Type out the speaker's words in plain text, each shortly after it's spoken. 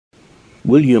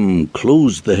William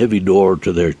closed the heavy door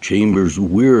to their chambers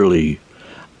wearily,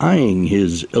 eyeing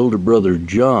his elder brother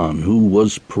John, who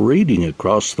was parading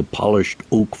across the polished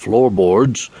oak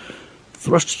floorboards,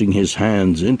 thrusting his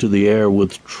hands into the air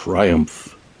with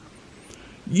triumph.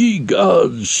 "Ye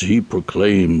gods," he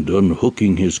proclaimed,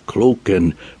 unhooking his cloak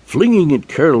and flinging it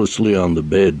carelessly on the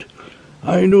bed,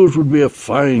 "I knew it would be a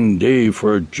fine day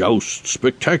for a joust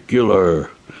spectacular."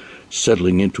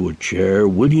 Settling into a chair,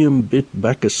 William bit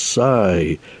back a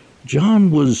sigh.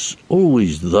 John was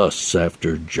always thus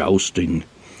after jousting.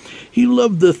 He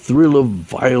loved the thrill of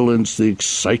violence, the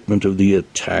excitement of the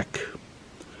attack.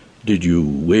 "Did you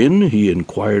win?" he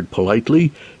inquired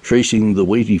politely, tracing the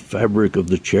weighty fabric of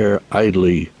the chair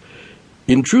idly.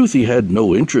 In truth, he had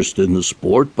no interest in the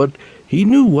sport, but he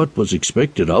knew what was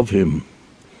expected of him.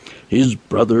 His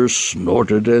brother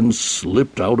snorted and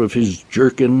slipped out of his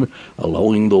jerkin,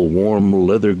 allowing the warm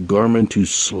leather garment to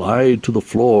slide to the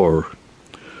floor.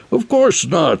 "Of course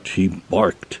not," he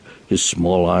barked, his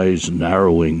small eyes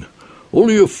narrowing.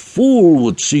 "Only a fool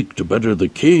would seek to better the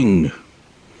king."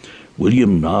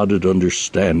 William nodded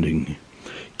understanding.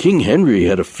 King Henry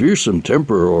had a fearsome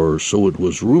temper, or so it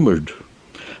was rumored.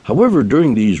 However,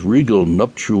 during these regal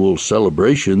nuptial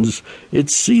celebrations, it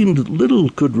seemed little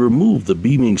could remove the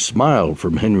beaming smile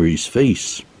from Henry's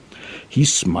face. He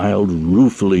smiled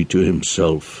ruefully to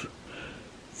himself.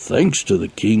 Thanks to the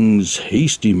king's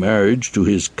hasty marriage to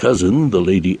his cousin, the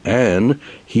Lady Anne,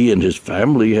 he and his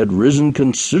family had risen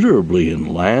considerably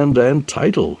in land and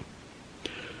title.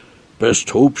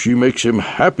 "Best hope she makes him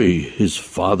happy," his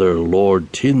father,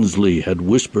 Lord Tinsley, had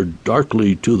whispered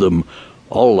darkly to them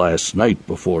all last night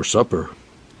before supper.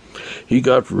 "He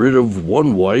got rid of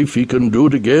one wife, he can do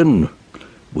it again."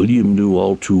 William knew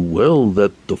all too well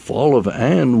that the fall of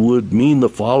Anne would mean the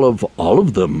fall of all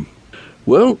of them.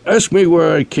 "Well, ask me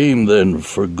where I came then,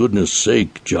 for goodness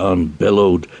sake," John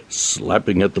bellowed,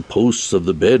 slapping at the posts of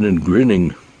the bed and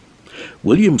grinning.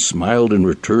 William smiled in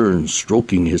return,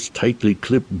 stroking his tightly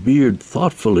clipped beard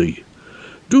thoughtfully.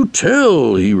 "Do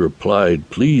tell," he replied,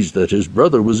 pleased that his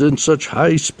brother was in such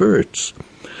high spirits.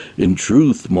 In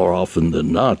truth, more often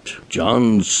than not,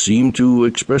 John seemed to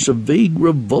express a vague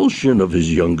revulsion of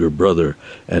his younger brother,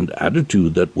 an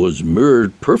attitude that was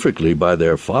mirrored perfectly by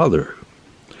their father.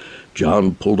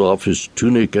 John pulled off his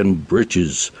tunic and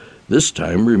breeches, this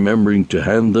time remembering to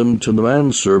hand them to the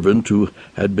manservant who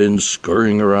had been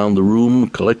scurrying around the room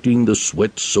collecting the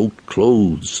sweat-soaked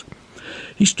clothes.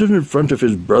 He stood in front of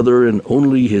his brother in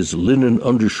only his linen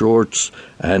undershorts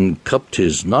and cupped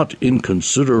his not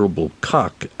inconsiderable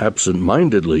cock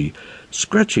absent-mindedly,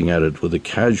 scratching at it with a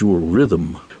casual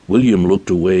rhythm. William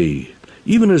looked away.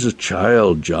 Even as a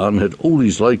child, John had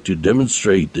always liked to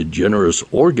demonstrate the generous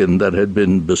organ that had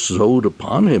been bestowed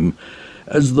upon him,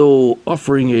 as though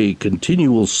offering a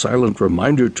continual silent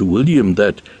reminder to William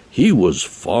that he was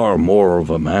far more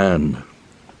of a man.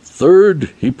 "Third,"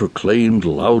 he proclaimed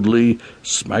loudly,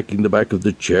 smacking the back of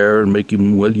the chair and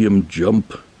making William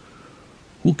jump.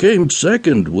 "Who came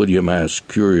second?" William asked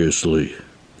curiously.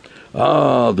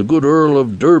 "Ah, the good Earl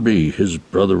of Derby," his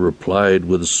brother replied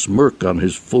with a smirk on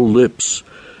his full lips.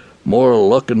 "More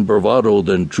luck and bravado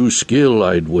than true skill,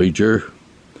 I'd wager."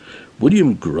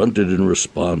 William grunted in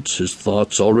response, his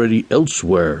thoughts already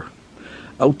elsewhere.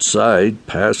 Outside,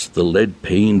 past the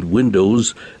lead-paned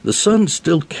windows, the sun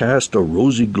still cast a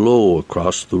rosy glow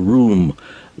across the room,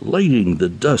 lighting the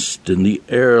dust in the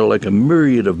air like a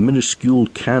myriad of minuscule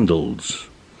candles.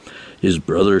 His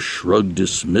brother shrugged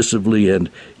dismissively and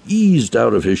eased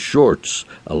out of his shorts,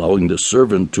 allowing the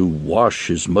servant to wash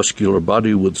his muscular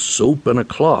body with soap and a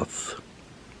cloth.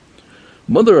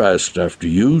 "Mother asked after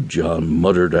you," John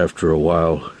muttered after a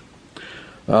while.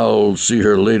 "I'll see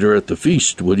her later at the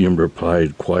feast," William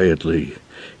replied quietly.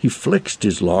 He flexed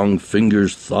his long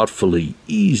fingers thoughtfully,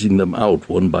 easing them out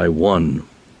one by one.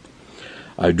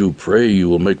 "I do pray you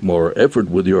will make more effort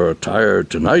with your attire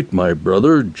tonight, my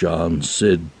brother," John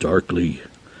said darkly.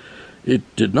 "It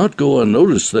did not go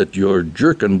unnoticed that your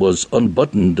jerkin was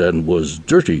unbuttoned and was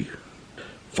dirty."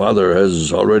 "Father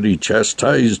has already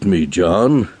chastised me,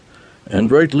 John."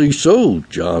 "And rightly so,"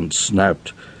 John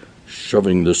snapped,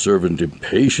 shoving the servant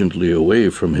impatiently away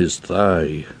from his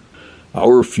thigh.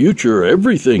 "Our future,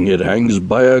 everything, it hangs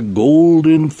by a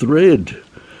golden thread.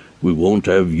 We won't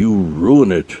have you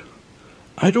ruin it."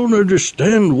 "I don't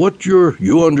understand what you're—"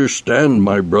 "You understand,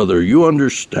 my brother, you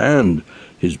understand."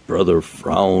 His brother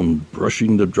frowned,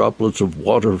 brushing the droplets of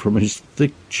water from his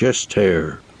thick chest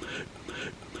hair.